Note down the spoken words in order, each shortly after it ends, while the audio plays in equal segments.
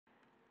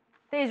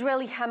The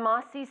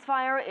Israeli-Hamas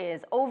ceasefire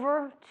is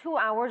over 2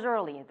 hours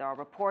early. There are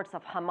reports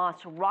of Hamas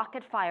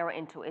rocket fire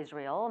into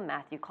Israel.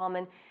 Matthew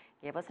Coleman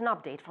gave us an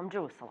update from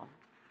Jerusalem.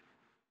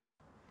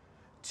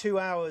 2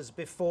 hours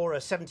before a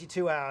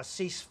 72-hour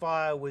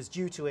ceasefire was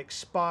due to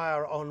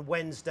expire on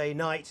Wednesday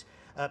night,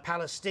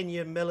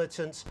 Palestinian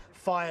militants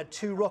fired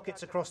 2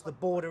 rockets across the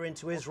border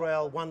into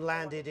Israel. One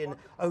landed in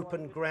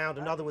open ground,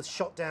 another was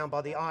shot down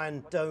by the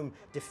Iron Dome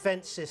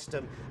defense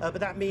system. But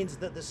that means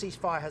that the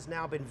ceasefire has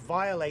now been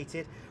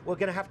violated. We're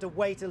going to have to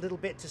wait a little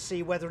bit to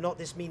see whether or not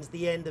this means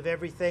the end of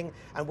everything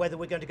and whether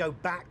we're going to go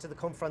back to the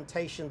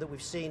confrontation that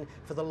we've seen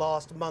for the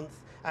last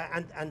month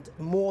and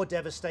more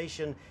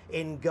devastation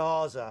in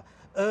Gaza.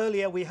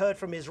 Earlier, we heard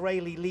from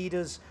Israeli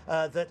leaders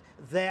that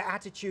their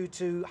attitude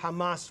to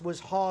Hamas was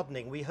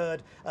hardening. We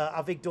heard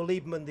Avigdor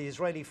Lieberman, the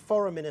Israeli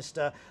foreign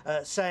minister,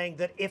 saying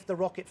that if the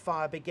rocket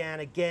fire began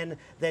again,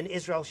 then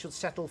Israel should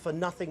settle for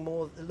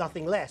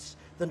nothing less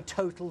than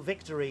total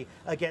victory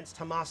against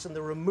Hamas and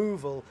the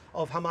removal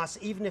of Hamas,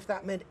 even if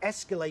that meant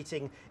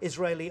escalating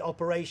Israeli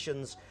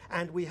operations.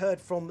 And we heard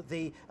from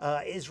the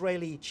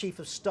Israeli Chief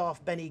of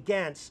Staff, Benny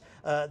Gantz,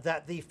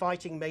 that the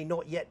fighting may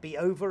not yet be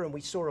over, and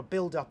we saw a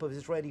build-up of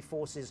Israeli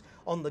forces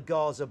on the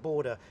Gaza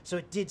border. So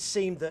it did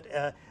seem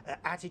that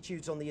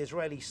attitudes on the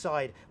Israeli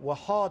side were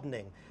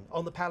hardening.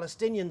 On the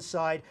Palestinian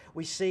side,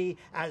 we see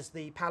as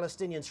the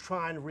Palestinians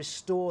try and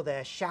restore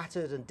their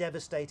shattered and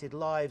devastated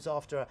lives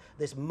after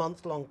this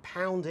month-long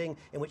pounding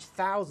in which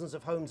thousands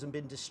of homes have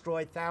been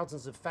destroyed,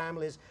 thousands of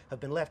families have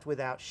been left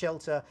without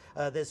shelter.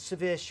 There's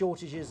severe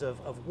shortages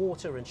of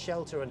water and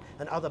shelter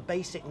and other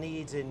basic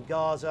needs in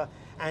Gaza.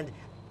 And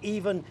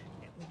even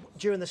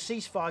during the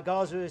ceasefire,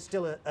 Gaza is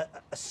still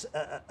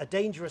a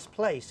dangerous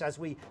place, as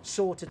we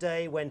saw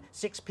today when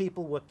 6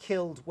 people were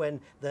killed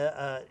when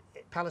the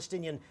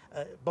Palestinian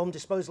bomb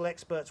disposal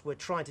experts were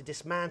trying to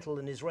dismantle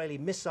an Israeli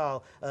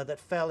missile that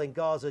fell in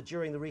Gaza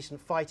during the recent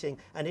fighting,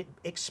 and it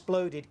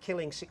exploded,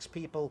 killing 6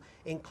 people,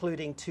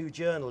 including 2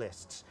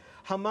 journalists.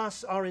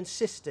 Hamas are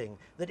insisting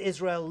that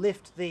Israel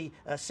lift the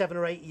 7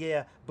 or 8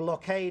 year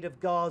blockade of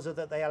Gaza,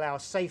 that they allow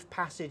safe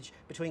passage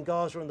between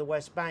Gaza and the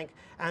West Bank,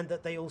 and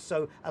that they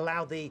also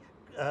allow the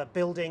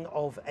building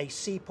of a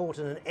seaport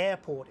and an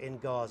airport in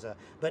Gaza.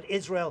 But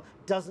Israel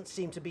doesn't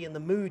seem to be in the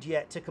mood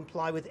yet to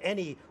comply with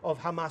any of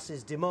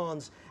Hamas's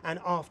demands. And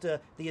after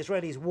the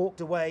Israelis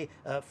walked away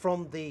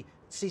from the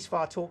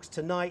ceasefire talks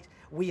tonight,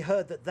 we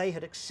heard that they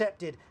had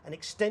accepted an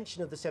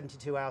extension of the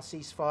 72-hour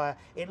ceasefire.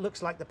 It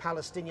looks like the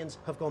Palestinians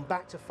have gone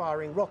back to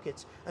firing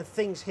rockets, and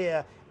things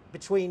here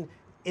between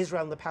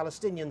Israel and the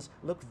Palestinians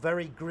look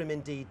very grim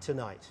indeed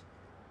tonight.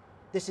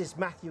 This is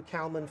Matthew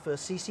Kalman for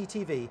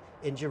CCTV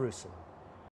in Jerusalem.